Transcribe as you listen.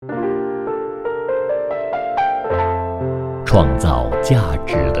创造价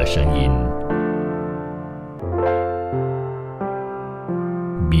值的声音。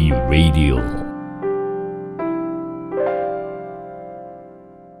Be Radio。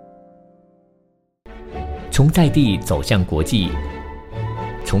从在地走向国际，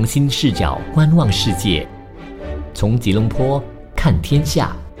从新视角观望世界，从吉隆坡看天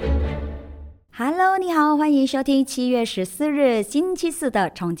下。Hello， 你好，欢迎收听7月14日星期四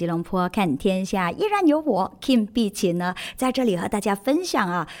的从吉隆坡看天下，依然有我 Kim 碧琴呢，在这里和大家分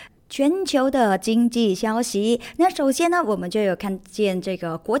享全球的经济消息。那首先呢，我们就有看见这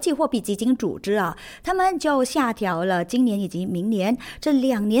个国际货币基金组织他们就下调了今年以及明年这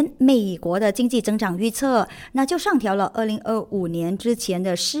2年美国的经济增长预测，那就上调了2025年之前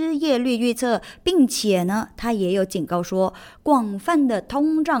的失业率预测，并且呢，它也有警告说，广泛的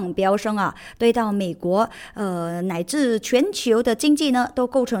通胀飙升对到美国乃至全球的经济呢，都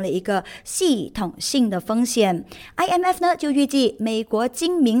构成了一个系统性的风险。IMF 呢就预计美国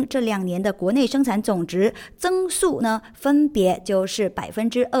今明这2年的国内生产总值增速呢，分别就是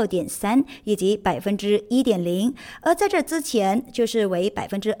 2.3% 以及 1.0%， 而在这之前就是为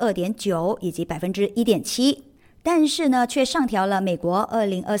 2.9% 以及 1.7%。但是呢，却上调了美国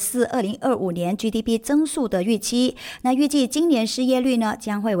2024-2025年 GDP 增速的预期。那预计今年失业率呢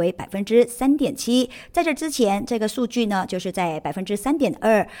将会为 3.7%， 在这之前这个数据呢就是在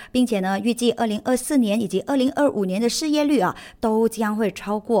 3.2%， 并且呢预计2024年以及2025年的失业率都将会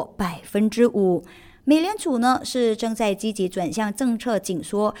超过 5%。美联储呢是正在积极转向政策紧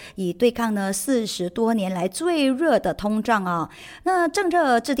缩，以对抗呢40多年来最热的通胀那政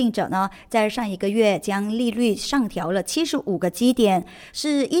策制定者呢，在上一个月将利率上调了75个基点，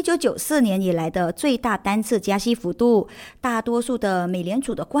是1994年以来的最大单次加息幅度。大多数的美联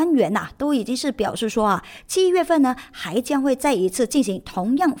储的官员都已经是表示说7月份呢还将会再一次进行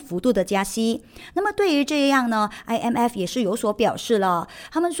同样幅度的加息。那么对于这样呢 ，IMF 也是有所表示了，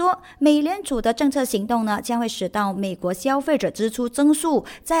他们说美联储的政策行动呢，将会使到美国消费者支出增速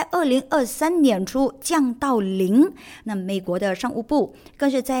在2023年初降到0。那美国的商务部更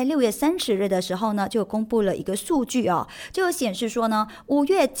是在6月30日的时候呢，就公布了一个数据就显示说呢，5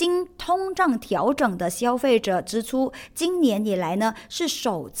月经通胀调整的消费者支出今年以来呢是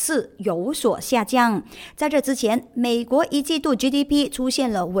首次有所下降。在这之前，美国一季度 GDP 出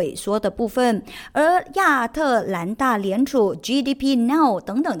现了萎缩的部分，而亚特兰大联储 GDP Now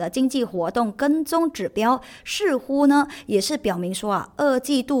等等的经济活动跟踪指标似乎呢也是表明说2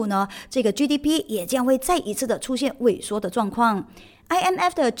季度呢这个 GDP 也将会再一次的出现萎缩的状况。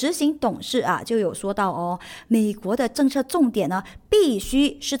IMF 的执行董事就有说到美国的政策重点呢，必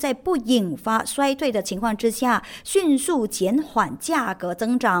须是在不引发衰退的情况之下，迅速减缓价格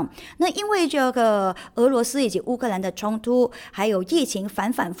增长。那因为这个俄罗斯以及乌克兰的冲突，还有疫情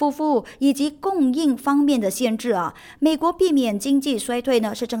反反复复，以及供应方面的限制美国避免经济衰退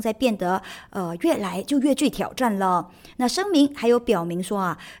呢，是正在变得越来就越具挑战了。那声明还有表明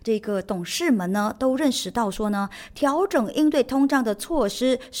说这个董事们呢都认识到说呢，调整应对通胀的措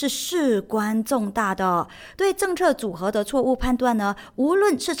施是事关重大的，对政策组合的错误判断呢，无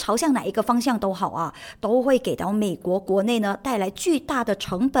论是朝向哪一个方向都好都会给到美国国内呢带来巨大的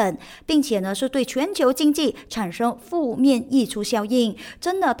成本，并且呢是对全球经济产生负面溢出效应。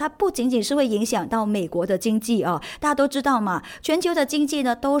真的，它不仅仅是会影响到美国的经济大家都知道嘛，全球的经济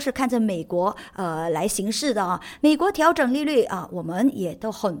呢都是看着美国来行事的美国调整利率我们也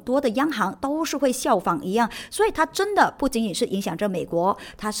都很多的央行都是会效仿一样，所以它真的不仅仅是影响着美国，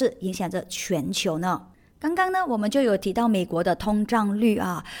它是影响着全球呢。刚刚呢我们就有提到美国的通胀率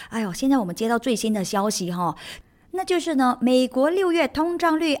现在我们接到最新的消息那就是呢，美国6月通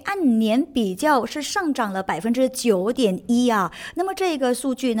胀率按年比较是上涨了 9.1% 那么这个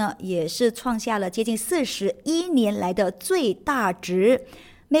数据呢也是创下了接近41年来的最大值。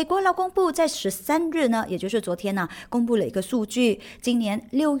美国劳工部在13日呢，也就是昨天公布了一个数据，今年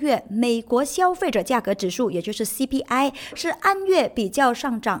6月美国消费者价格指数，也就是 CPI 是按月比较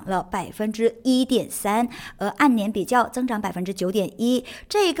上涨了 1.3%， 而按年比较增长 9.1%，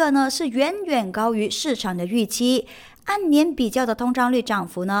 这个呢是远远高于市场的预期。按年比较的通胀率涨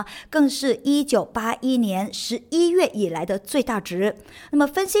幅呢，更是1981年11月以来的最大值。那么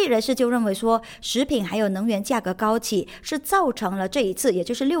分析人士就认为说，食品还有能源价格高企是造成了这一次也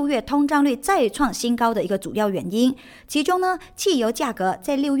就是6月通胀率再创新高的一个主要原因。其中呢，汽油价格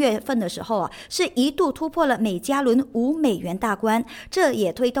在6月份的时候是一度突破了每加仑$5大关，这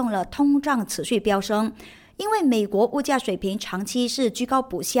也推动了通胀持续飙升。因为美国物价水平长期是居高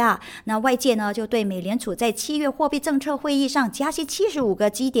不下，那外界呢就对美联储在7月货币政策会议上加息75个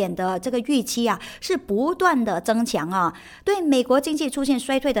基点的这个预期啊是不断的增强啊，对美国经济出现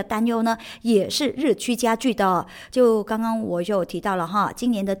衰退的担忧呢也是日趋加剧的。就刚刚我就有提到了哈，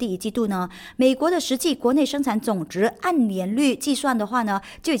今年的第一季度呢，美国的实际国内生产总值按年率计算的话呢，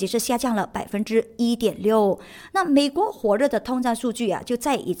就已经是下降了 1.6%。 那美国火热的通胀数据啊，就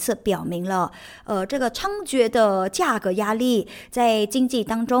再一次表明了这个猖獗的价格压力在经济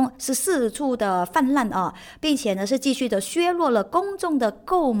当中是四处的泛滥啊，并且呢是继续的削弱了公众的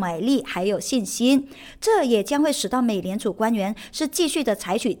购买力还有信心，这也将会使到美联储官员是继续的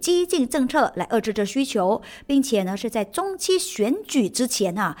采取激进政策来遏制这需求，并且呢是在中期选举之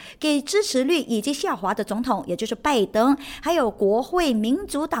前啊，给支持率已经下滑的总统，也就是拜登，还有国会民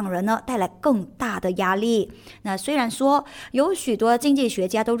主党人呢带来更大的压力。那虽然说有许多经济学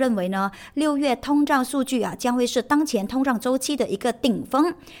家都认为呢，6月通胀数据啊将会是当前通胀周期的一个顶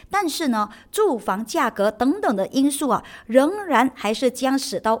峰，但是呢，住房价格等等的因素啊，仍然还是将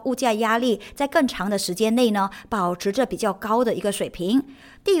使到物价压力在更长的时间内呢保持着比较高的一个水平。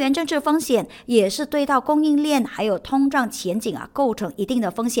地缘政治风险也是对到供应链还有通胀前景啊构成一定的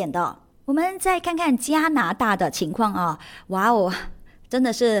风险的。我们再看看加拿大的情况啊，哇哦，真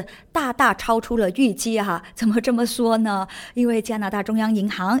的是大大超出了预期啊！怎么这么说呢？因为加拿大中央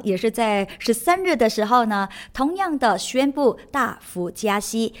银行也是在13日的时候呢，同样的宣布大幅加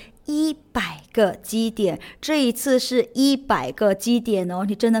息100个基点，这一次是100个基点哦，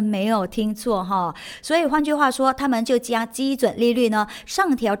你真的没有听错哈。所以换句话说，他们就将基准利率呢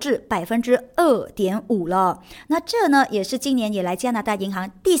上调至 2.5% 了。那这呢也是今年以来加拿大银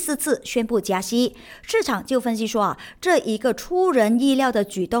行第4次宣布加息。市场就分析说啊，这一个出人意料的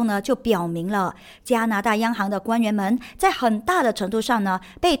举动呢，就表明了加拿大央行的官员们在很大的程度上呢，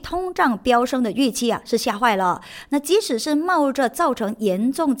被通胀飙升的预期啊是吓坏了。那即使是冒着造成严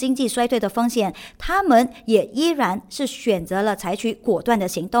重经济衰退的风险，他们也依然是选择了采取果断的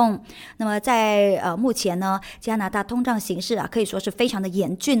行动。那么在目前呢，加拿大通胀形势啊可以说是非常的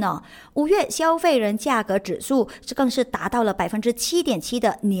严峻哦。5月消费人价格指数更是达到了 7.7%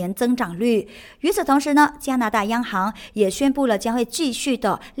 的年增长率。与此同时呢，加拿大央行也宣布了将会继续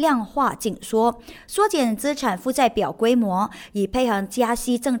的量化紧缩，缩减资产负债表规模，以配合加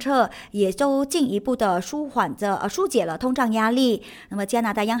息政策，也都进一步的疏解了通胀压力。那么加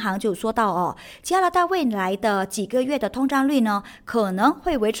拿大央行就说到哦，加拿大未来的几个月的通胀率呢，可能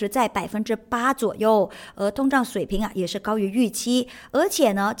会维持在 8% 左右，而通胀水平啊也是高于预期，而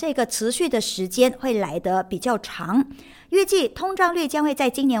且呢，这个持续的时间会来得比较长。预计通胀率将会在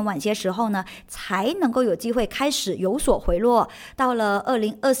今年晚些时候呢，才能够有机会开始有所回落，到了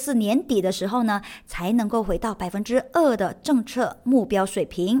2024年底的时候呢，才能够回到 2% 的政策目标水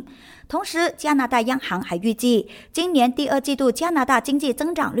平。同时，加拿大央行还预计，今年第2季度加拿大经济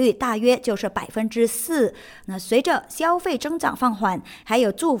增长率大约就是 4%。那随着消费增长放缓，还有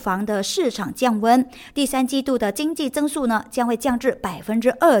住房的市场降温，第3季度的经济增速呢，将会降至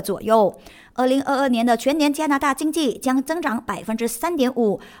 2% 左右。2022年的全年加拿大经济将增长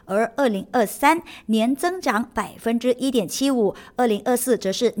 3.5%， 而2023年增长 1.75%， 2024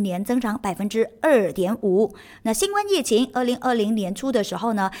则是年增长 2.5%。 那新冠疫情2020年初的时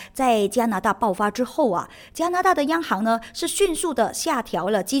候呢，在加拿大爆发之后啊，加拿大的央行呢是迅速的下调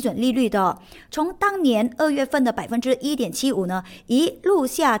了基准利率的，从当年2月份的 1.75% 呢，一路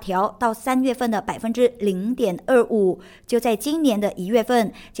下调到3月份的 0.25%。 就在今年的1月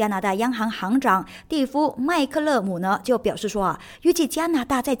份，加拿大央行行长蒂夫麦克勒姆呢就表示说啊，预计加拿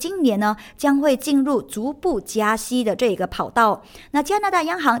大在今年呢将会进入逐步加息的这个跑道。那加拿大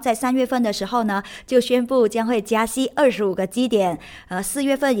央行在3月份的时候呢，就宣布将会加息25个基点，4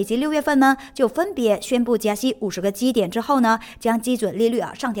月份以及6月份呢，就分别宣布加息50个基点之后呢，将基准利率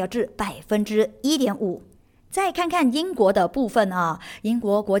上调至 1.5%。再看看英国的部分啊，英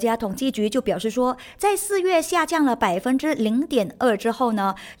国国家统计局就表示说，在4月下降了 0.2% 之后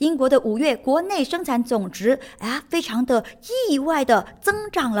呢，英国的5月国内生产总值非常的意外的增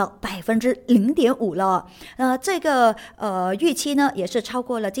长了 0.5% 了。这个预期呢也是超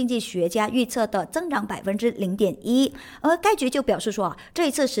过了经济学家预测的增长 0.1%。而该局就表示说，这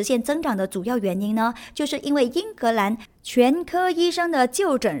一次实现增长的主要原因呢，就是因为英格兰全科医生的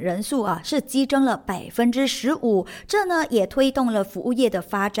就诊人数是激增了 15%， 这呢也推动了服务业的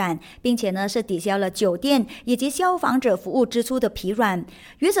发展，并且呢是抵消了酒店以及消防者服务支出的疲软。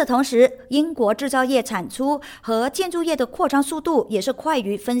与此同时，英国制造业产出和建筑业的扩张速度也是快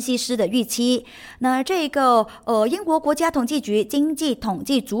于分析师的预期。那这个英国国家统计局经济统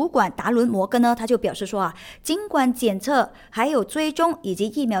计主管达伦摩根呢，他就表示说尽管检测还有追踪以及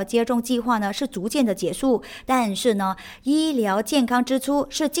疫苗接种计划呢是逐渐的结束，但是呢医疗健康支出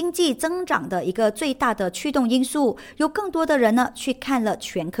是经济增长的一个最大的驱动因素，有更多的人呢去看了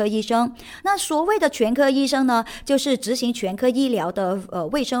全科医生。那所谓的全科医生呢，就是执行全科医疗的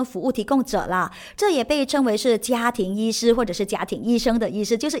卫生服务提供者啦，这也被称为是家庭医师或者是家庭医生的意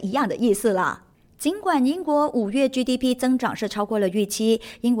思，就是一样的意思啦。尽管英国5月 GDP 增长是超过了预期，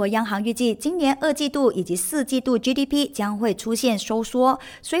英国央行预计今年2季度以及4季度 GDP 将会出现收缩，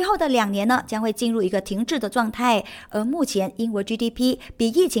随后的2年呢将会进入一个停滞的状态，而目前英国 GDP 比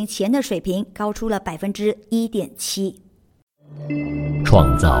疫情前的水平高出了 1.7%。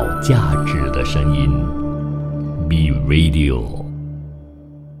 创造价值的声音 Be Radio。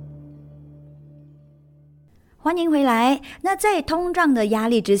欢迎回来。那在通胀的压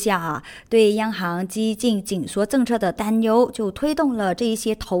力之下对央行激进紧缩政策的担忧，就推动了这一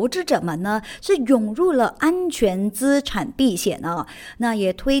些投资者们呢是涌入了安全资产避险那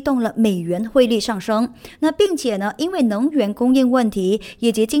也推动了美元汇率上升。那并且呢，因为能源供应问题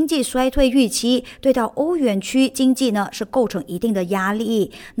以及经济衰退预期，对到欧元区经济呢是构成一定的压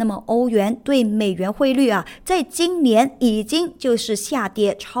力。那么欧元对美元汇率在今年已经就是下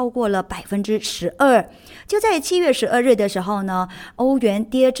跌超过了 12%。就在7月12日的时候呢，欧元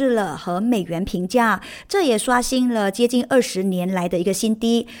跌至了和美元平价，这也刷新了接近20年来的一个新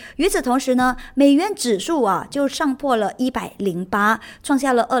低。与此同时呢，美元指数就上破了108，创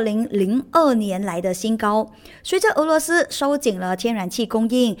下了2002年来的新高。随着俄罗斯收紧了天然气供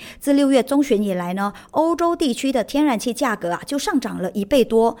应，自6月中旬以来呢，欧洲地区的天然气价格就上涨了1倍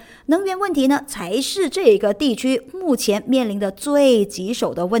多。能源问题呢，才是这个地区目前面临的最棘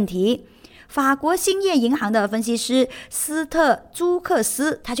手的问题。法国兴业银行的分析师斯特朱克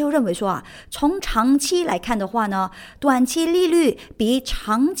斯他就认为说从长期来看的话呢，短期利率比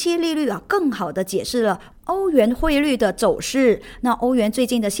长期利率更好的解释了欧元汇率的走势。那欧元最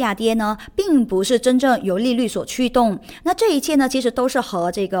近的下跌呢，并不是真正由利率所驱动，那这一切呢，其实都是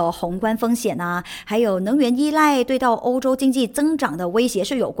和这个宏观风险还有能源依赖对到欧洲经济增长的威胁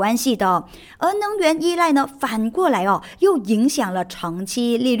是有关系的。而能源依赖呢，反过来又影响了长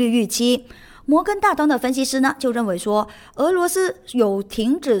期利率预期。摩根大通的分析师呢，就认为说，俄罗斯有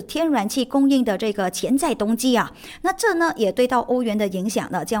停止天然气供应的这个潜在动机那这呢也对到欧元的影响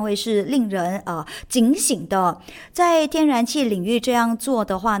呢，将会是令人警醒的。在天然气领域这样做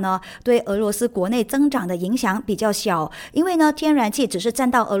的话呢，对俄罗斯国内增长的影响比较小，因为呢天然气只是占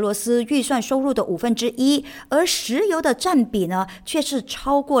到俄罗斯预算收入的1/5，而石油的占比呢却是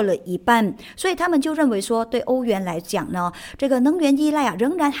超过了1半，所以他们就认为说，对欧元来讲呢，这个能源依赖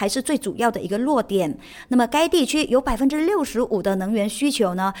仍然还是最主要的一个落点。那么该地区有 65% 的能源需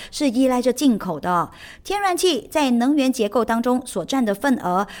求呢是依赖着进口的。天然气在能源结构当中所占的份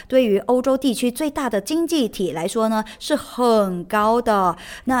额，对于欧洲地区最大的经济体来说呢是很高的。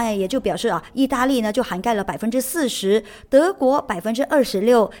那也就表示意大利呢就涵盖了 40%， 德国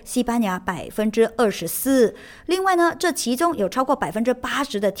 26%， 西班牙 24%。 另外呢，这其中有超过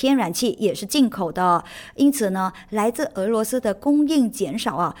 80% 的天然气也是进口的。因此呢，来自俄罗斯的供应减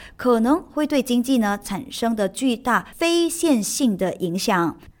少可能会对经济呢产生的巨大非线性的影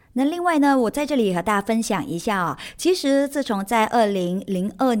响。那另外呢，我在这里和大家分享一下其实自从在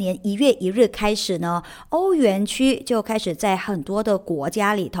2002年1月1日开始呢，欧元区就开始在很多的国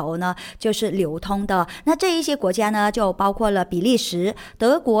家里头呢就是流通的。那这一些国家呢就包括了比利时、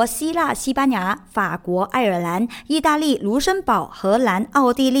德国、希腊、西班牙、法国、爱尔兰、意大利、卢森堡、荷兰、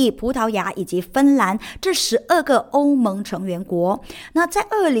奥地利、葡萄牙以及芬兰这12个欧盟成员国。那在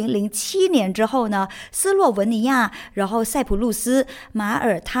2007年之后呢，斯洛文尼亚、然后塞浦路斯、马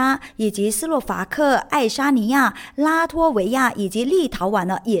耳他以及斯洛伐克、爱沙尼亚、拉脱维亚以及立陶宛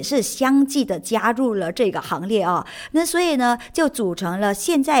呢，也是相继的加入了这个行列那所以呢，就组成了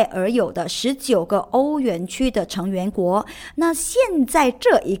现在而有的19个欧元区的成员国。那现在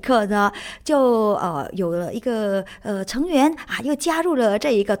这一刻呢，就有了一个成员又加入了这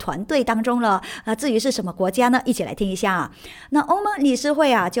一个团队当中了。至于是什么国家呢？一起来听一下。那欧盟理事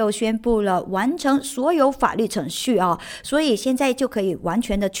会就宣布了完成所有法律程序所以现在就可以完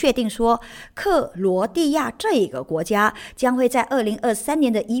全的确定说，克罗地亚这个国家将会在2023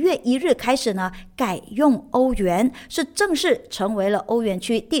年的1月1日开始呢改用欧元，是正式成为了欧元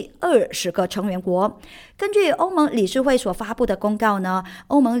区第20个成员国。根据欧盟理事会所发布的公告呢，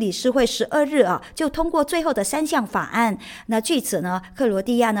欧盟理事会12日就通过最后的3项法案。那据此呢，克罗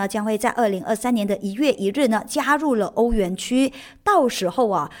地亚呢将会在2023年的1月1日呢加入了欧元区。到时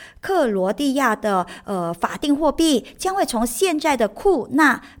候克罗地亚的法定货币将会从现在的库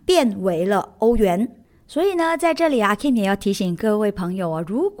纳变为了欧元。所以呢，在这里Kim 也要提醒各位朋友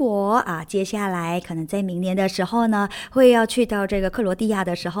如果接下来可能在明年的时候呢，会要去到这个克罗地亚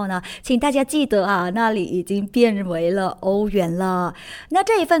的时候呢，请大家记得那里已经变为了欧元了。那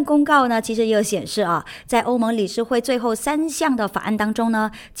这一份公告呢，其实也有显示在欧盟理事会最后3项的法案当中呢，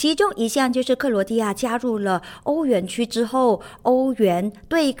其中一项就是克罗地亚加入了欧元区之后，欧元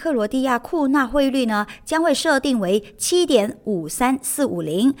对克罗地亚库纳汇率呢，将会设定为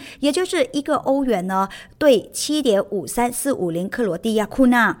 7.53450， 也就是1个欧元呢对 7.53450 克罗地亚库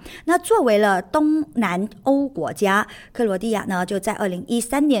纳。那作为了东南欧国家，克罗地亚呢就在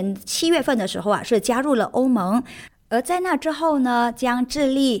2013年7月份的时候是加入了欧盟。而在那之后呢，将致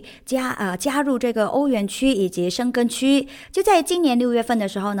力加入这个欧元区以及申根区。就在今年6月份的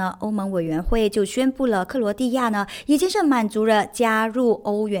时候呢，欧盟委员会就宣布了克罗地亚呢已经是满足了加入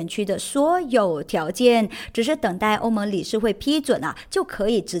欧元区的所有条件，只是等待欧盟理事会批准就可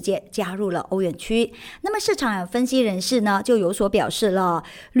以直接加入了欧元区。那么市场分析人士呢就有所表示了，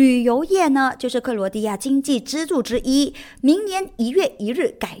旅游业呢就是克罗地亚经济支柱之一，明年1月1日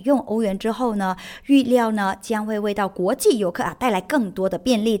改用欧元之后呢，预料呢将会为到国际游客带来更多的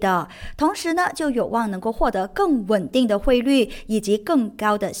便利的，同时呢就有望能够获得更稳定的汇率以及更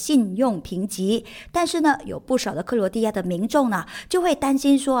高的信用评级。但是呢，有不少的克罗地亚的民众呢就会担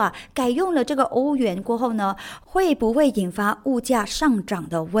心说改用了这个欧元过后呢，会不会引发物价上涨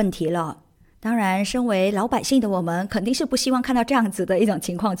的问题了。当然，身为老百姓的我们肯定是不希望看到这样子的一种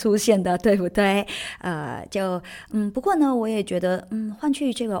情况出现的，对不对？不过呢，我也觉得换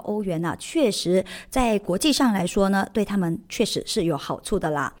去这个欧元确实在国际上来说呢，对他们确实是有好处的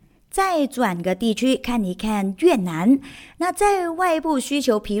啦。再转个地区看一看越南，那在外部需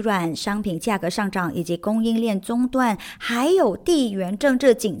求疲软、商品价格上涨以及供应链中断，还有地缘政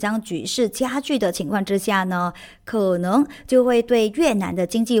治紧张局势加剧的情况之下呢，可能就会对越南的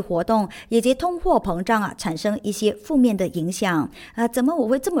经济活动以及通货膨胀产生一些负面的影响。怎么我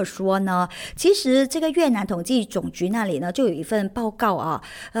会这么说呢？其实这个越南统计总局那里呢就有一份报告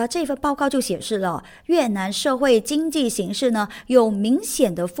这份报告就显示了越南社会经济形势呢有明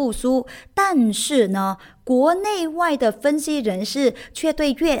显的复苏，但是呢国内外的分析人士却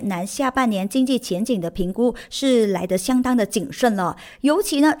对越南下半年经济前景的评估是来得相当的谨慎了，尤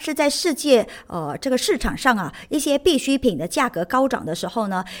其呢是在世界这个市场上一些必需品的价格高涨的时候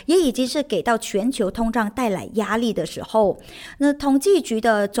呢，也已经是给到全球通胀带来压力的时候。那统计局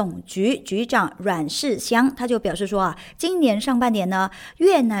的总局局长阮世香他就表示说今年上半年呢，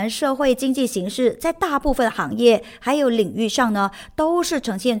越南社会经济形势在大部分行业还有领域上呢，都是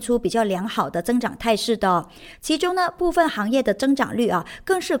呈现出比较良好的增长态势的。其中呢，部分行业的增长率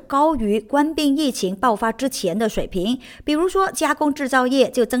更是高于冠病疫情爆发之前的水平。比如说加工制造业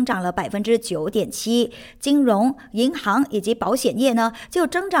就增长了 9.7%， 金融、银行以及保险业呢就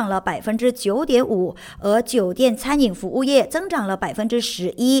增长了 9.5%， 而酒店餐饮服务业增长了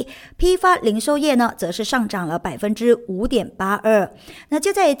 11%， 批发零售业呢则是上涨了 5.82%。 那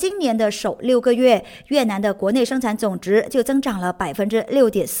就在今年的首6个月，越南的国内生产总值就增长了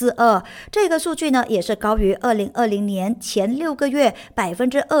 6.42%， 这个数据呢也是高于2020年前6个月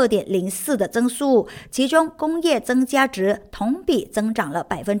 2.04% 的增速，其中工业增加值同比增长了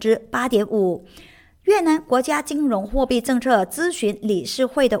 8.5%。越南国家金融货币政策咨询理事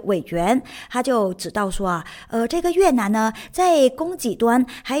会的委员他就指到说这个越南呢在供给端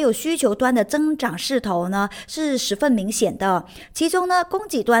还有需求端的增长势头呢是十分明显的。其中呢供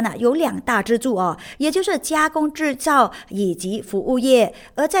给端有2大支柱也就是加工制造以及服务业。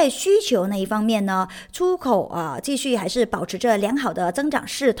而在需求那一方面呢，出口继续还是保持着良好的增长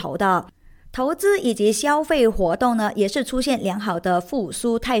势头的。投资以及消费活动呢，也是出现良好的复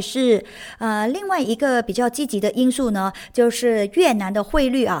苏态势。另外一个比较积极的因素呢，就是越南的汇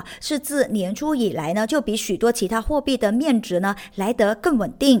率是自年初以来呢，就比许多其他货币的面值呢来得更稳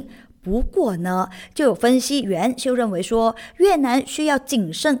定。不过呢，就有分析员就认为说，越南需要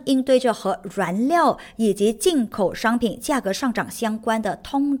谨慎应对着和燃料以及进口商品价格上涨相关的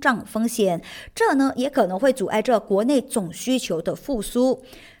通胀风险，这呢也可能会阻碍着国内总需求的复苏。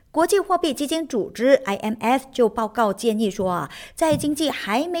国际货币基金组织 IMF 就报告建议说在经济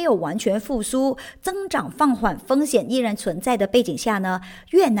还没有完全复苏、增长放缓、风险依然存在的背景下呢，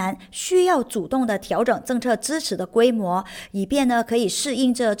越南需要主动的调整政策支持的规模，以便呢可以适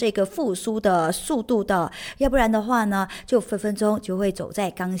应着这个复苏的速度的，要不然的话呢，就分分钟就会走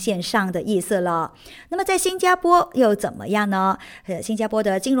在钢线上的意思了。那么在新加坡又怎么样呢？新加坡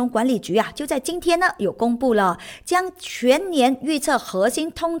的金融管理局就在今天呢有公布了，将全年预测核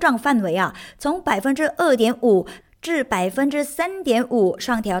心通胀范围从 2.5% 至 3.5%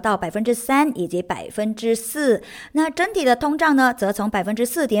 上调到 3% 以及 4%。 那整体的通胀呢则从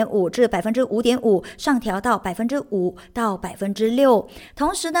 4.5% 至 5.5% 上调到 5% 到 6%。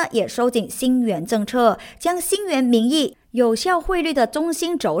 同时呢也收紧新元政策，将新元名义有效汇率的中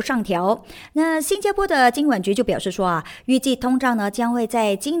心轴上调。那新加坡的金管局就表示说预计通胀呢将会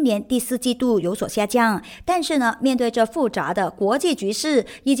在今年第4季度有所下降，但是呢面对着复杂的国际局势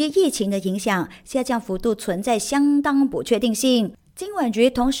以及疫情的影响，下降幅度存在相当不确定性。金管局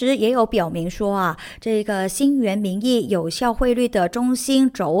同时也有表明说这个新元名义有效汇率的中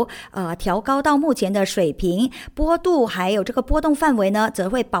心轴调高到目前的水平，波度还有这个波动范围呢则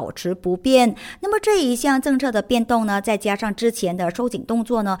会保持不变。那么这一项政策的变动呢，再加上之前的收紧动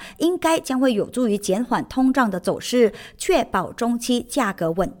作呢，应该将会有助于减缓通胀的走势，确保中期价格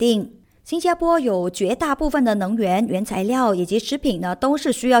稳定。新加坡有绝大部分的能源、原材料以及食品呢都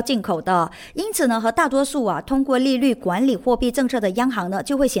是需要进口的，因此呢和大多数通过利率管理货币政策的央行呢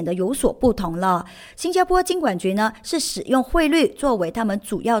就会显得有所不同了。新加坡金管局呢是使用汇率作为他们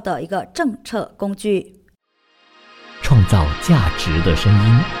主要的一个政策工具。创造价值的声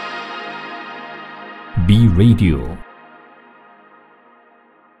音 B Radio。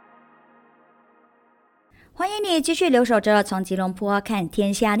欢迎你继续留守着从吉隆坡看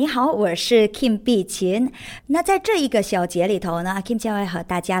天下。你好，我是 Kim 碧琴。那在这一个小节里头呢， Kim 将会和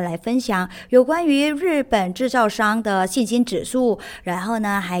大家来分享有关于日本制造商的信心指数，然后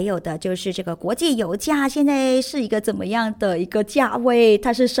呢还有的就是这个国际油价现在是一个怎么样的一个价位，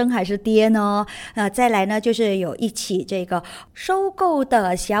它是升还是跌呢？再来呢就是有一起这个收购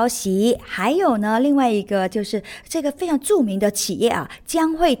的消息，还有呢另外一个就是这个非常著名的企业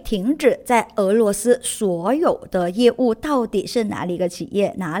将会停止在俄罗斯所有的业务，到底是哪里一个企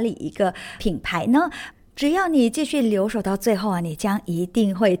业，哪里一个品牌呢？只要你继续留守到最后你将一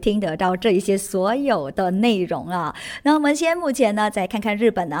定会听得到这一些所有的内容那我们目前呢再看看日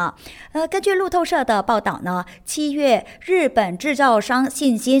本根据路透社的报道呢，7月日本制造商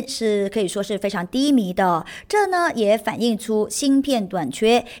信心是可以说是非常低迷的，这呢也反映出芯片短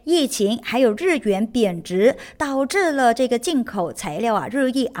缺、疫情还有日元贬值，导致了这个进口材料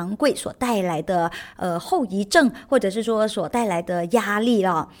日益昂贵所带来的后遗症，或者是说所带来的压力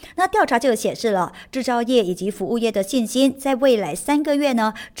了。那调查就显示了制造业以及服务业的信心在未来3个月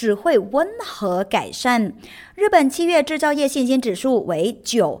呢只会温和改善。日本7月制造业信心指数为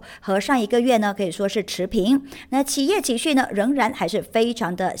9，和上一个月呢可以说是持平。那企业情绪呢仍然还是非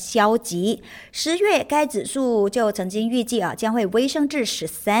常的消极。10月该指数就曾经预计将会微升至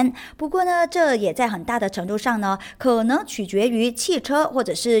13，不过呢这也在很大的程度上呢可能取决于汽车或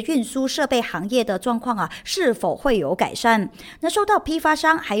者是运输设备行业的状况是否会有改善。那受到批发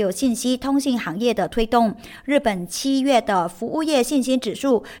商还有信息通信行业的推动，日本7月的服务业信心指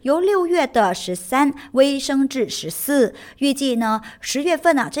数由6月的13微升至14，预计呢10月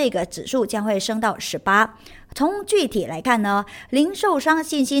份这个指数将会升到18。从具体来看呢，零售商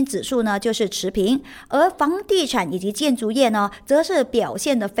信心指数呢就是持平，而房地产以及建筑业呢则是表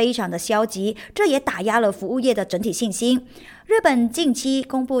现得非常的消极，这也打压了服务业的整体信心。日本近期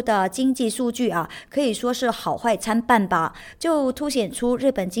公布的经济数据可以说是好坏参半吧，就凸显出日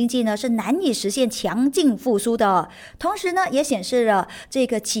本经济呢是难以实现强劲复苏的，同时呢也显示了这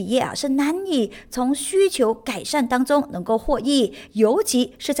个企业是难以从需求改善当中能够获益，尤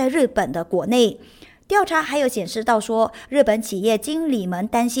其是在日本的国内。调查还有显示到说，日本企业经理们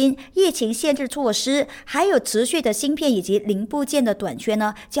担心疫情限制措施还有持续的芯片以及零部件的短缺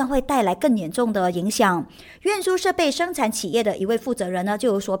呢将会带来更严重的影响。运输设备生产企业的一位负责人呢就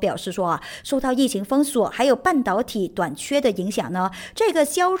有所表示说受到疫情封锁还有半导体短缺的影响呢，这个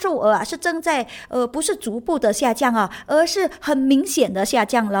销售额是正在不是逐步的下降而是很明显的下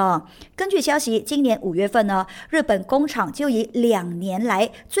降了。根据消息，今年5月份呢，日本工厂就以2年来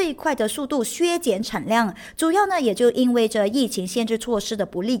最快的速度削减产量，主要呢也就因为这疫情限制措施的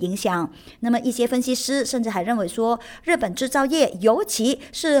不利影响。那么一些分析师甚至还认为说，日本制造业尤其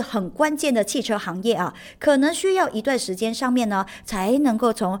是很关键的汽车行业啊，可能需要一段时间上面呢，才能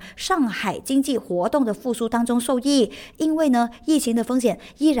够从上海经济活动的复苏当中受益，因为呢，疫情的风险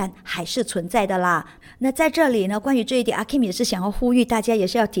依然还是存在的啦。那在这里呢，关于这一点，阿 Kim 也是想要呼吁大家，也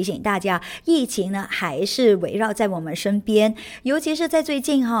是要提醒大家，疫情呢还是围绕在我们身边，尤其是在最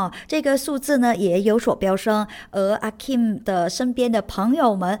近这个数字呢也有所飙升，而阿 Kim 的身边的朋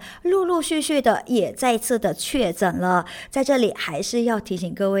友们陆陆续续的也再次的确诊了。在这里还是要提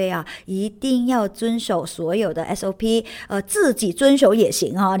醒各位啊，一定要遵守所有的 SOP， 自己遵守也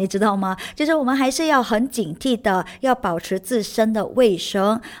行你知道吗？就是我们还是要很警惕的，要保持自身的卫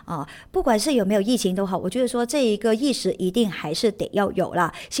生不管是有没有疫情都好，我觉得说这一个意识一定还是得要有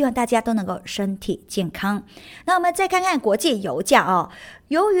啦，希望大家都能够身体健康。那我们再看看国际油价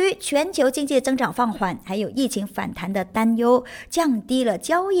由于全球经济增长放缓，还有疫情反弹的担忧，降低了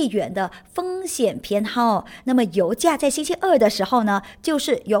交易员的风险偏好，那么油价在星期二的时候呢，就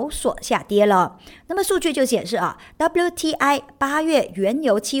是有所下跌了。那么数据就显示WTI 8月原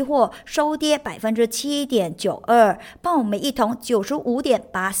油期货收跌 7.92%， 报每一桶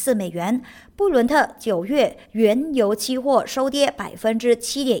 95.84 美元。布伦特9月原油期货收跌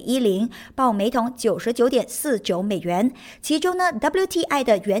 7.10%， 报每桶 99.49 美元。其中呢 WTI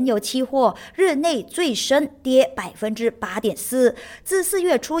的原油期货日内最深跌 8.4%， 自4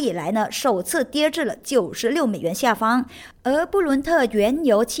月初以来呢，首次跌至了96美元下方。而布伦特原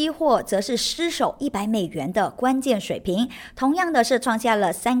油期货则是失守100美元的关键水平，同样的是创下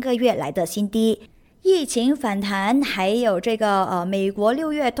了3个月来的新低。疫情反弹，还有这个美国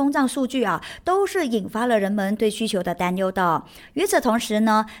6月通胀数据都是引发了人们对需求的担忧的。与此同时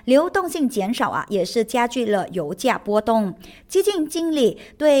呢，流动性减少也是加剧了油价波动。基金经理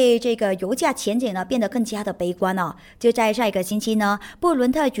对这个油价前景呢变得更加的悲观就在上一个星期呢，布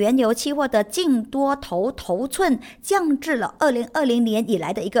伦特原油期货的净多头头寸降至了2020年以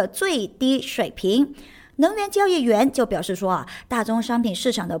来的一个最低水平。能源交易员就表示说大宗商品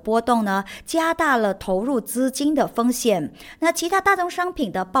市场的波动呢，加大了投入资金的风险。那其他大宗商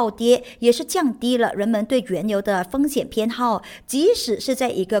品的暴跌也是降低了人们对原油的风险偏好，即使是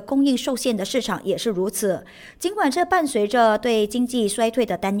在一个供应受限的市场也是如此。尽管这伴随着对经济衰退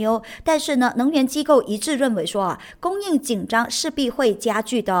的担忧，但是呢，能源机构一致认为说供应紧张势必会加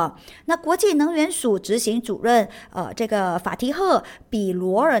剧的。那国际能源署执行主任这个法提赫比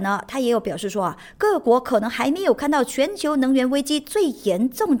罗尔呢，他也有表示说各国可能还没有看到全球能源危机最严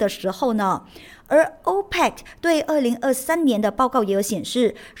重的时候呢。而 OPEC 对2023年的报告也有显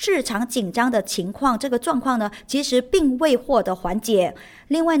示，市场紧张的情况，这个状况呢，其实并未获得缓解。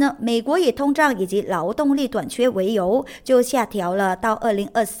另外呢，美国以通胀以及劳动力短缺为由，就下调了到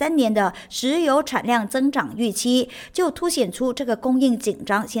2023年的石油产量增长预期，就凸显出这个供应紧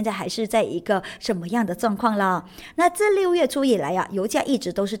张现在还是在一个什么样的状况了。那自6月初以来油价一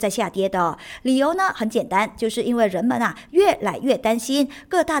直都是在下跌的，理由呢很简单，就是因为人们越来越担心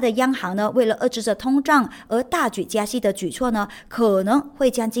各大的央行呢为了遏制着通胀而大举加息的举措呢，可能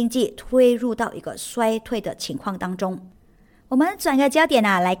会将经济推入到一个衰退的情况当中。我们转个焦点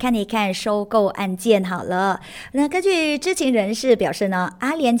来看一看收购案件好了。那根据知情人士表示呢，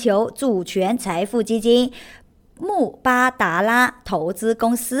阿联酋主权财富基金穆巴达拉投资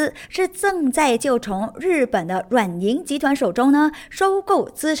公司是正在就从日本的软银集团手中呢收购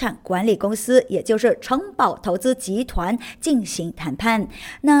资产管理公司，也就是城堡投资集团进行谈判。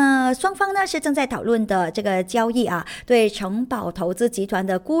那双方呢是正在讨论的这个交易对城堡投资集团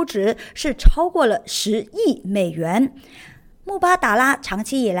的估值是超过了10亿美元。穆巴达拉长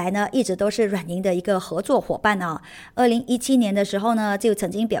期以来呢，一直都是软银的一个合作伙伴2017年的时候呢，就曾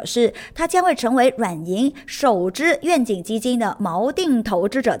经表示他将会成为软银首支愿景基金的锚定投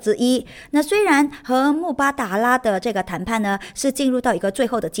资者之一。那虽然和穆巴达拉的这个谈判呢是进入到一个最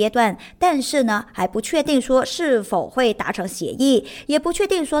后的阶段，但是呢还不确定说是否会达成协议，也不确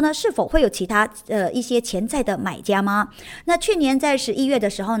定说呢是否会有其他一些潜在的买家吗？那去年在11月的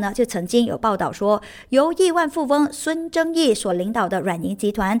时候呢，就曾经有报道说，由亿万富翁孙正义所领导的软银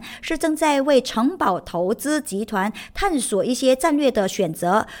集团是正在为城堡投资集团探索一些战略的选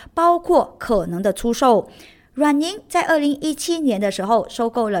择，包括可能的出售。软银在2017年的时候收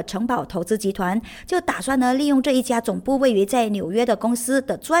购了城堡投资集团，就打算呢利用这一家总部位于在纽约的公司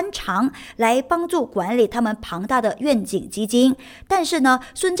的专长来帮助管理他们庞大的愿景基金。但是呢，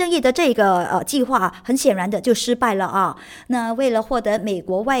孙正义的这个计划很显然的就失败了啊。那为了获得美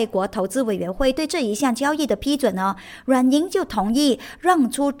国外国投资委员会对这一项交易的批准呢，软银就同意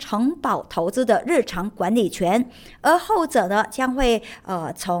让出城堡投资的日常管理权，而后者呢将会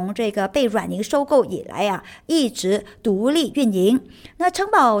从这个被软银收购以来啊一直独立运营。那城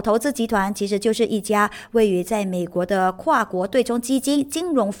堡投资集团其实就是一家位于在美国的跨国对冲基金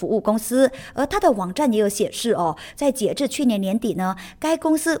金融服务公司，而它的网站也有显示在截至去年年底呢，该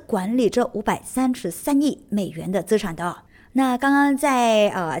公司管理着533亿美元的资产的。那刚刚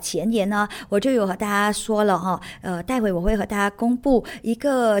在前言呢，我就有和大家说了待会我会和大家公布一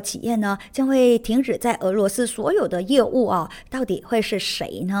个企业呢将会停止在俄罗斯所有的业务到底会是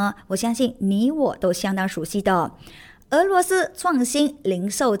谁呢？我相信你我都相当熟悉的。俄罗斯创新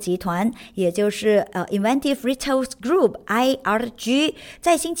零售集团，也就是Inventive Retail Group IRG，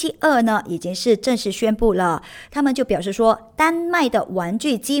 在星期二呢已经是正式宣布了，他们就表示说，丹麦的玩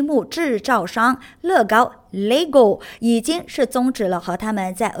具积木制造商乐高 LEGO 已经是终止了和他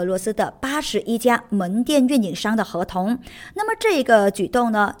们在俄罗斯的81家门店运营商的合同。那么这个举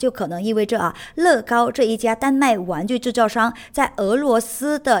动呢，就可能意味着乐高这一家丹麦玩具制造商在俄罗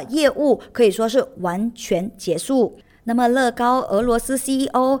斯的业务可以说是完全结束。那么乐高俄罗斯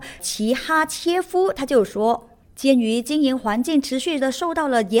CEO 齐哈切夫他就说，鉴于经营环境持续的受到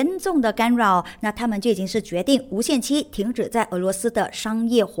了严重的干扰，那他们就已经是决定无限期停止在俄罗斯的商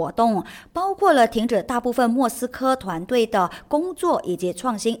业活动，包括了停止大部分莫斯科团队的工作以及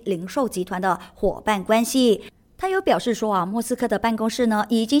创新零售集团的伙伴关系。他有表示说莫斯科的办公室呢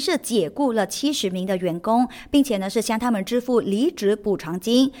已经是解雇了70名的员工，并且呢是向他们支付离职补偿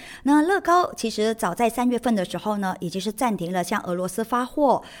金。那乐高其实早在3月份的时候呢已经是暂停了向俄罗斯发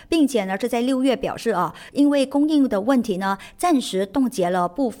货，并且呢是在6月表示因为供应的问题呢暂时冻结了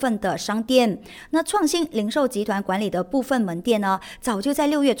部分的商店。那创新零售集团管理的部分门店呢早就在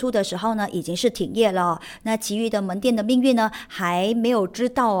6月初的时候呢已经是停业了，那其余的门店的命运呢还没有知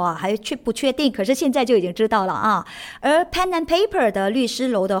道还不确定，可是现在就已经知道了而 Pen and Paper 的律师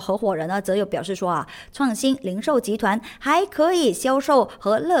楼的合伙人呢则有表示说创新零售集团还可以销售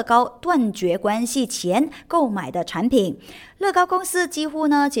和乐高断绝关系前购买的产品。乐高公司几乎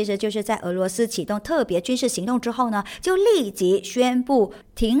呢其实就是在俄罗斯启动特别军事行动之后呢就立即宣布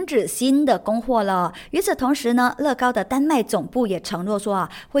停止新的供货了。与此同时呢，乐高的丹麦总部也承诺说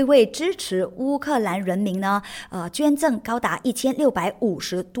会为支持乌克兰人民呢捐赠高达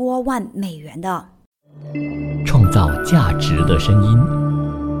1650多万美元的。创造价值的声音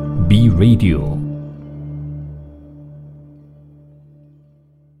B Radio。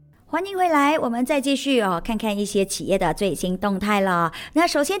 欢迎回来，我们再继续看看一些企业的最新动态了。那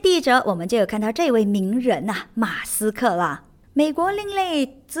首先第一则我们就有看到这位名人马斯克啦。美国另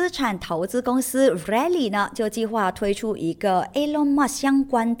类资产投资公司 Rally 呢就计划推出一个 Elon Musk 相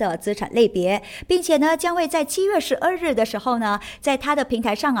关的资产类别，并且呢将会在7月12日的时候呢在他的平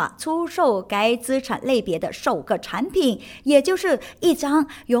台上出售该资产类别的首个产品，也就是一张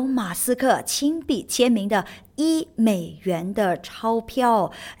由马斯克亲笔签名的1美元的钞票。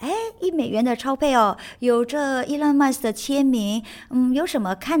1美元的钞票有着 Elon Musk 的签名，有什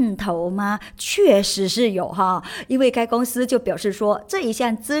么看头吗？确实是有因为该公司就表示说，这一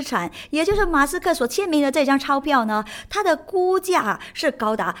项资产也就是马斯克所签名的这张钞票呢，它的估价是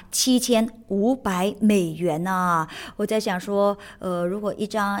高达7500美元我在想说如果一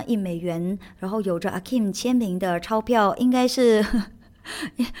张1美元然后有着阿 Kim 签名的钞票，应该是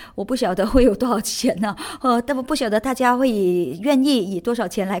我不晓得会有多少钱呢但不晓得大家会愿意以多少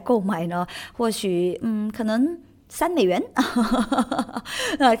钱来购买呢？或许可能3美元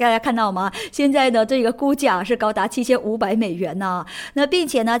大家看到吗？现在的这个估价是高达7500美元那并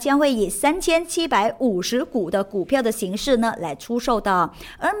且呢将会以3750股的股票的形式呢来出售的，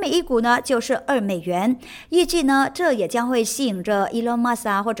而每一股呢就是2美元。预计呢这也将会吸引着 Elon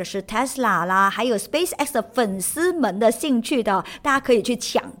Musk 或者是 Tesla 啦还有 SpaceX 的粉丝们的兴趣的，大家可以去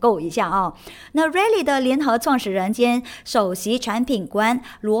抢购一下那 Rally 的联合创始人兼首席产品官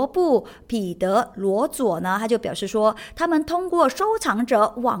罗布彼得罗佐呢他就表示示说，他们通过收藏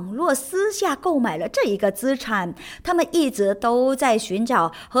者网络私下购买了这一个资产，他们一直都在寻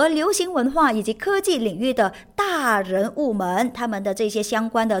找和流行文化以及科技领域的大人物们他们的这些相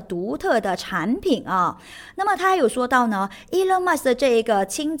关的独特的产品啊。那么他还有说到呢 Elon Musk 的这一个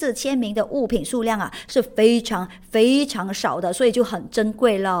亲自签名的物品数量啊是非常非常少的，所以就很珍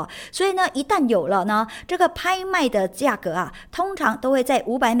贵了。所以呢一旦有了呢，这个拍卖的价格啊通常都会在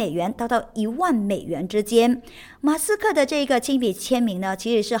$500到$10,000之间。马斯克的这个亲笔签名呢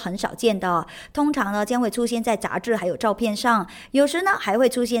其实是很少见的，通常呢将会出现在杂志还有照片上，有时呢还会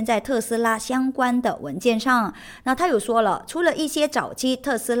出现在特斯拉相关的文件上。那他有说了，除了一些早期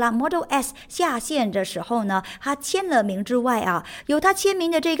特斯拉 Model S 下线的时候呢他签了名之外啊，有他签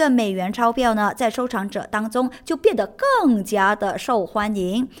名的这个美元钞票呢在收藏者当中就变得更加的受欢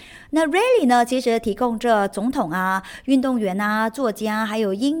迎。那 Rally 呢其实提供着总统啊、运动员啊、作家还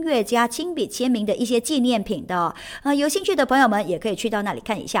有音乐家亲笔签名的一些纪念品的，有兴趣的朋友们也可以去到那里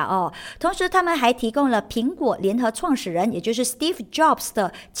看一下哦。同时他们还提供了苹果联合创始人也就是 Steve Jobs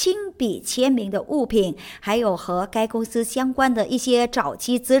的亲笔签名的物品，还有和该公司相关的一些早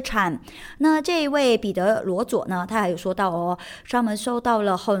期资产。那这一位彼得罗佐呢他还有说到哦，他们收到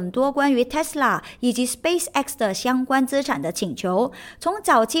了很多关于 Tesla 以及 SpaceX 的相关资产的请求，从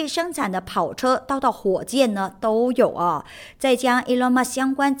早期生产的跑车到火箭呢都有啊。在将 Elon Musk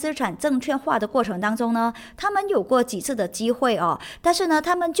相关资产证券化的过程当中呢，他们有过几次的机会哦，但是呢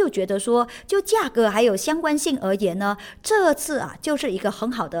他们就觉得说，就价格还有相关性而言呢，这次啊就是一个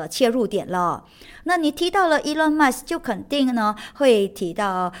很好的切入点了。那你提到了 Elon Musk 就肯定呢会提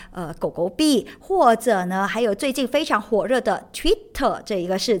到狗狗币，或者呢还有最近非常火热的 Twitter 这一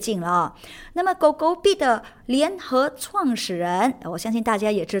个事情了。那么狗狗币的联合创始人，我相信大家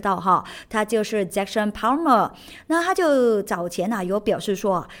也知道哈，他就是 Jackson Palmer。 那他就早前有表示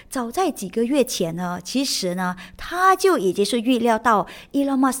说，早在几个月前呢，其实呢他就已经是预料到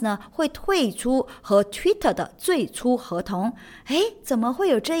Elon Musk 呢会退出和 Twitter 的最初合同。怎么会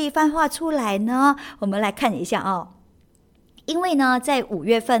有这一番话出来呢？我们来看一下啊。因为呢在5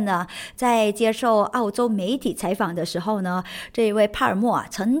月份呢，在接受澳洲媒体采访的时候呢，这一位帕尔默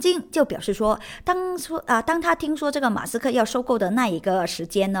曾经就表示说，当他听说这个马斯克要收购的那一个时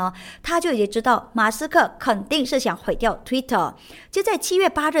间呢，他就已经知道马斯克肯定是想毁掉 Twitter。 就在7月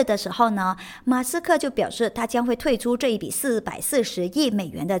8日的时候呢，马斯克就表示他将会退出这一笔$440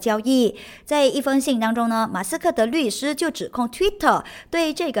亿的交易。在一封信当中呢，马斯克的律师就指控 Twitter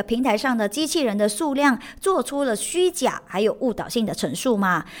对这个平台上的机器人的数量做出了虚假还有误导性的陈述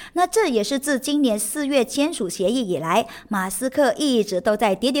嘛。那这也是自今年4月签署协议以来，马斯克一直都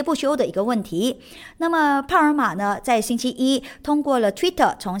在喋喋不休的一个问题。那么帕尔马呢，在星期一通过了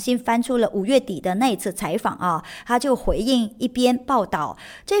Twitter 重新翻出了5月底的那一次采访啊，他就回应一篇报道。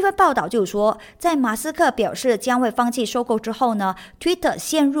这份报道就说，在马斯克表示将会放弃收购之后呢， Twitter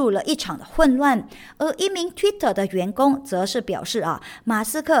陷入了一场的混乱。而一名 Twitter 的员工则是表示马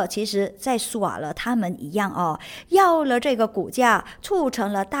斯克其实在耍了他们一样要了这个股价，促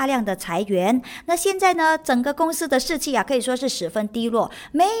成了大量的裁员。那现在呢，整个公司的士气可以说是十分低落，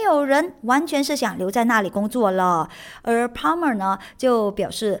没有人完全是想留在那里工作了。而 Palmer 呢就表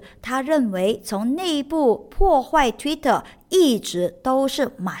示，他认为从内部破坏 Twitter一直都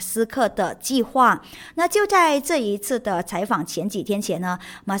是马斯克的计划。那就在这一次的采访前几天前呢，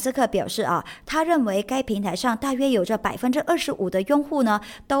马斯克表示他认为该平台上大约有着25%的用户呢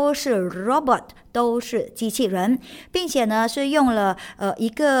都是 robot， 都是机器人，并且呢是用了一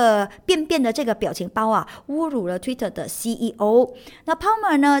个便的这个表情包侮辱了 Twitter 的 CEO。 那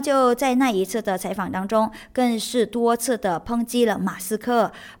Palmer 呢就在那一次的采访当中更是多次的抨击了马斯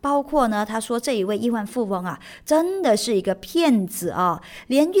克，包括呢他说这一位亿万富翁真的是一个骗子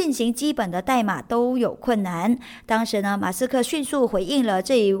连运行基本的代码都有困难。当时呢马斯克迅速回应了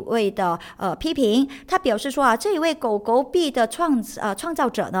这一位的批评，他表示说这一位狗狗币的创造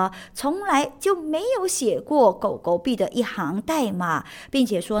者呢从来就没有写过狗狗币的一行代码，并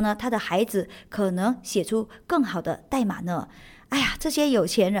且说呢他的孩子可能写出更好的代码呢。哎呀，这些有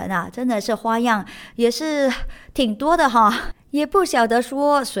钱人真的是花样也是挺多的也不晓得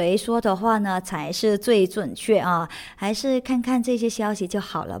说谁说的话呢才是最准确还是看看这些消息就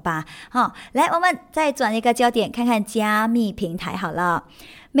好了吧。来，我们再转一个焦点，看看加密平台好了。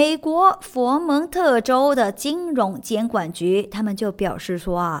美国佛蒙特州的金融监管局他们就表示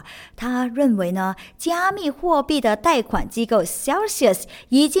说他认为呢加密货币的贷款机构 Celsius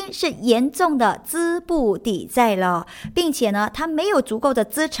已经是严重的资不抵债了，并且呢它没有足够的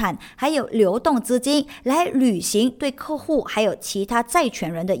资产还有流动资金来履行对客户还有其他债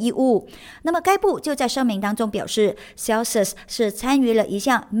权人的义务。那么该部就在声明当中表示， Celsius 是参与了一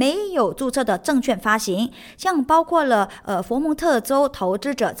项没有注册的证券发行，像包括了佛蒙特州投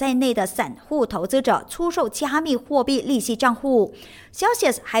资者在内的散户投资者出售加密货币利息账户。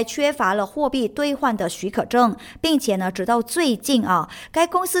Celsius 还缺乏了货币兑换的许可证，并且呢，直到最近该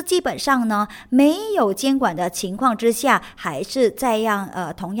公司基本上呢没有监管的情况之下，还是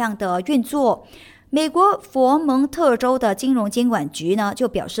同样的运作。美国佛蒙特州的金融监管局呢就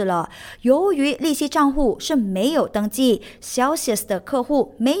表示了，由于利息账户是没有登记， Celsius 的客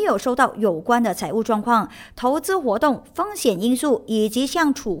户没有收到有关的财务状况、投资活动、风险因素以及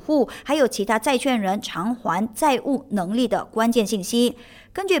向储户还有其他债权人偿还债务能力的关键信息。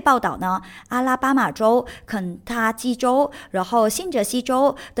根据报道呢，阿拉巴马州、肯塔基州、然后新泽西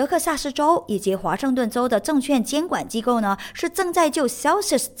州、德克萨斯州以及华盛顿州的证券监管机构呢，是正在就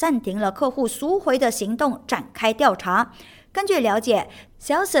Celsius 暂停了客户赎回的行动展开调查。根据了解，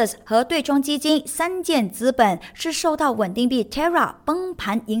 Celsius 和对冲基金三箭资本是受到稳定币 Terra 崩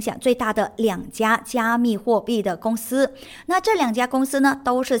盘影响最大的两家加密货币的公司。那这两家公司呢，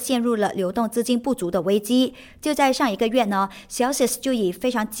都是陷入了流动资金不足的危机。就在上一个月呢， Celsius 就以非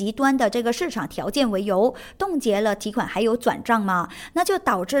常极端的这个市场条件为由，冻结了提款还有转账嘛，那就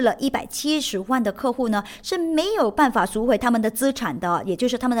导致了170万的客户呢是没有办法赎回他们的资产的，也就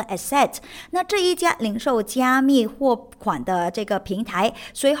是他们的 asset。 那这一家零售加密货款的这个平台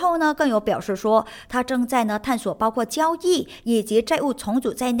随后呢更有表示说，他正在呢探索包括交易以及债务重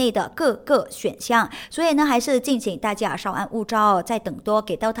组在内的各个选项，所以呢还是敬请大家稍安勿躁，再等多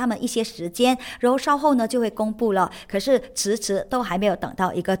给到他们一些时间，然后稍后呢就会公布了。可是迟迟都还没有等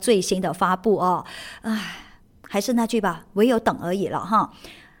到一个最新的发布还是那句吧，唯有等而已了哈。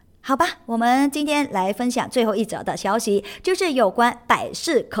好吧，我们今天来分享最后一则的消息，就是有关百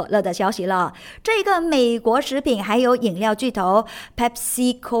事可乐的消息了。这个美国食品还有饮料巨头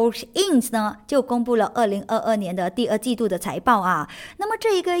PepsiCo Inc. 呢，就公布了2022年的第二季度的财报啊。那么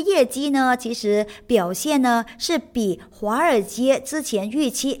这一个业绩呢，其实表现呢是比华尔街之前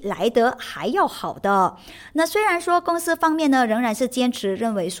预期来得还要好的。那虽然说公司方面呢仍然是坚持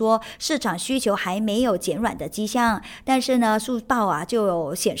认为说市场需求还没有减软的迹象，但是呢速报就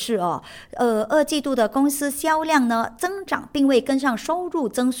有显示二季度的公司销量呢增长并未跟上收入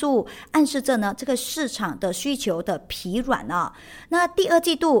增速，暗示着呢这个市场的需求的疲软那第二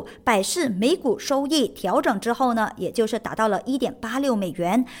季度百事每股收益调整之后呢，也就是达到了 1.86 美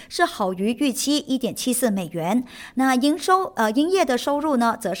元，是好于预期 1.74 美元。那营业的收入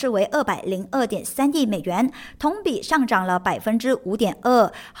呢则是为 202.3 亿美元，同比上涨了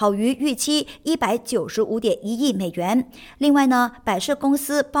 5.2%， 好于预期 195.1 亿美元。另外呢，百事公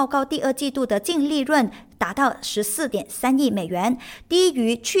司报告第二季度的净利润达到 14.3 亿美元，低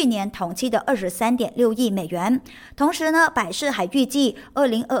于去年同期的 23.6 亿美元。同时呢，百事还预计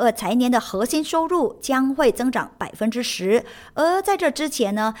2022财年的核心收入将会增长 10%， 而在这之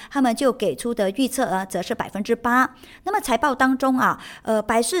前呢，他们就给出的预测则是 8%。 那么财报当中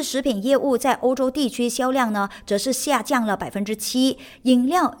百事食品业务在欧洲地区销量呢则是下降了 7%， 饮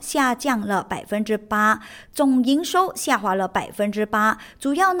料下降了 8%， 总营收下滑了 8%，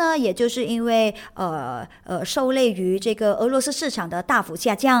 主要呢也就是因为受累于这个俄罗斯市场的大幅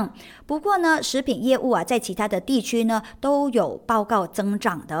下降。不过呢，食品业务在其他的地区呢都有报告增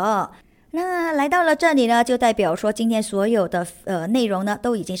长的。那来到了这里呢，就代表说今天所有的内容呢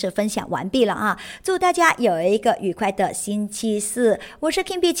都已经是分享完毕了祝大家有一个愉快的星期四。我是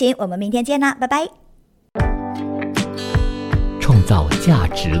Kim 碧琴，我们明天见啦，拜拜。创造价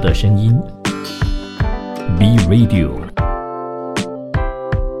值的声音 B Radio